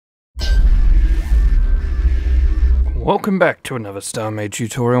Welcome back to another Starmade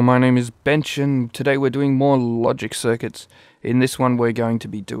tutorial. My name is Bench and today we're doing more logic circuits. In this one we're going to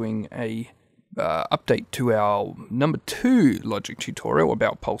be doing a update to our number 2 logic tutorial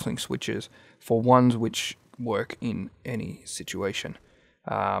about pulsing switches for ones which work in any situation.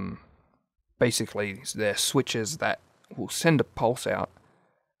 Basically they're switches that will send a pulse out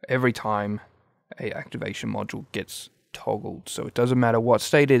every time a activation module gets toggled. So it doesn't matter what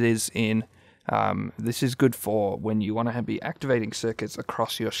state it is in. This is good for when you want to be activating circuits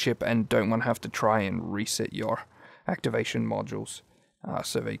across your ship and don't want to have to try and reset your activation modules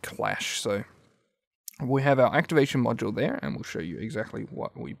so they clash. So we have our activation module there and we'll show you exactly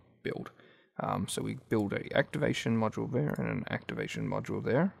what we build. So we build a activation module there and an activation module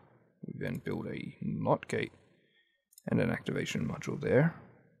there. We then build a NOT gate and an activation module there.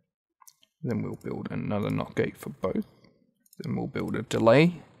 Then we'll build another NOT gate for both. Then we'll build a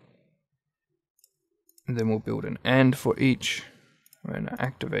delay. And then we'll build an AND for each, an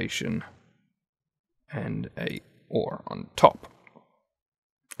activation, and a OR on top.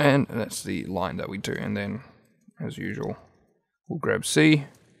 And that's the line that we do. And then, as usual, we'll grab C,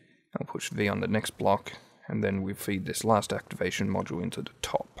 and push V on the next block, and then we feed this last activation module into the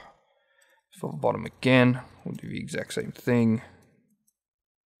top. For the bottom again, we'll do the exact same thing.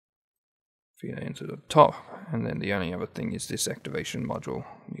 Feed it into the top, and then the only other thing is this activation module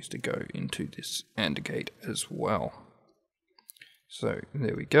needs to go into this AND gate as well. So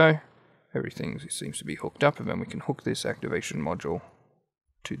there we go, everything seems to be hooked up, and then we can hook this activation module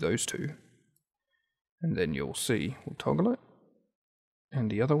to those two, and then you'll see we'll toggle it,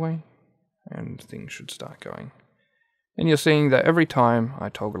 and the other way, and things should start going. And you're seeing that every time I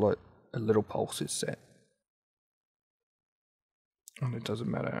toggle it, a little pulse is set, and it doesn't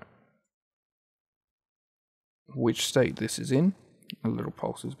matter which state this is in, a little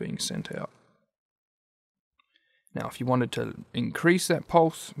pulse is being sent out. Now if you wanted to increase that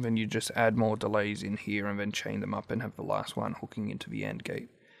pulse, then you just add more delays in here and then chain them up and have the last one hooking into the AND gate,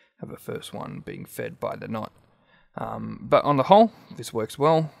 have the first one being fed by the NOT. But on the whole, this works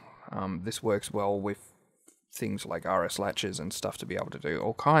well. This works well with things like RS latches and stuff to be able to do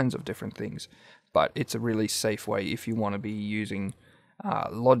all kinds of different things. But it's a really safe way if you want to be using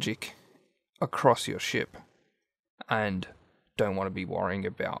logic across your ship and don't want to be worrying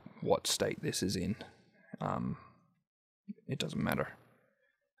about what state this is in. It doesn't matter.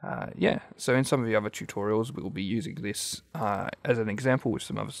 Yeah, so in some of the other tutorials we'll be using this as an example with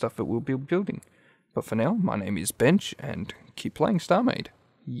some other stuff that we'll be building. But for now, my name is Bench and keep playing Starmade.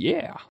 Yeah!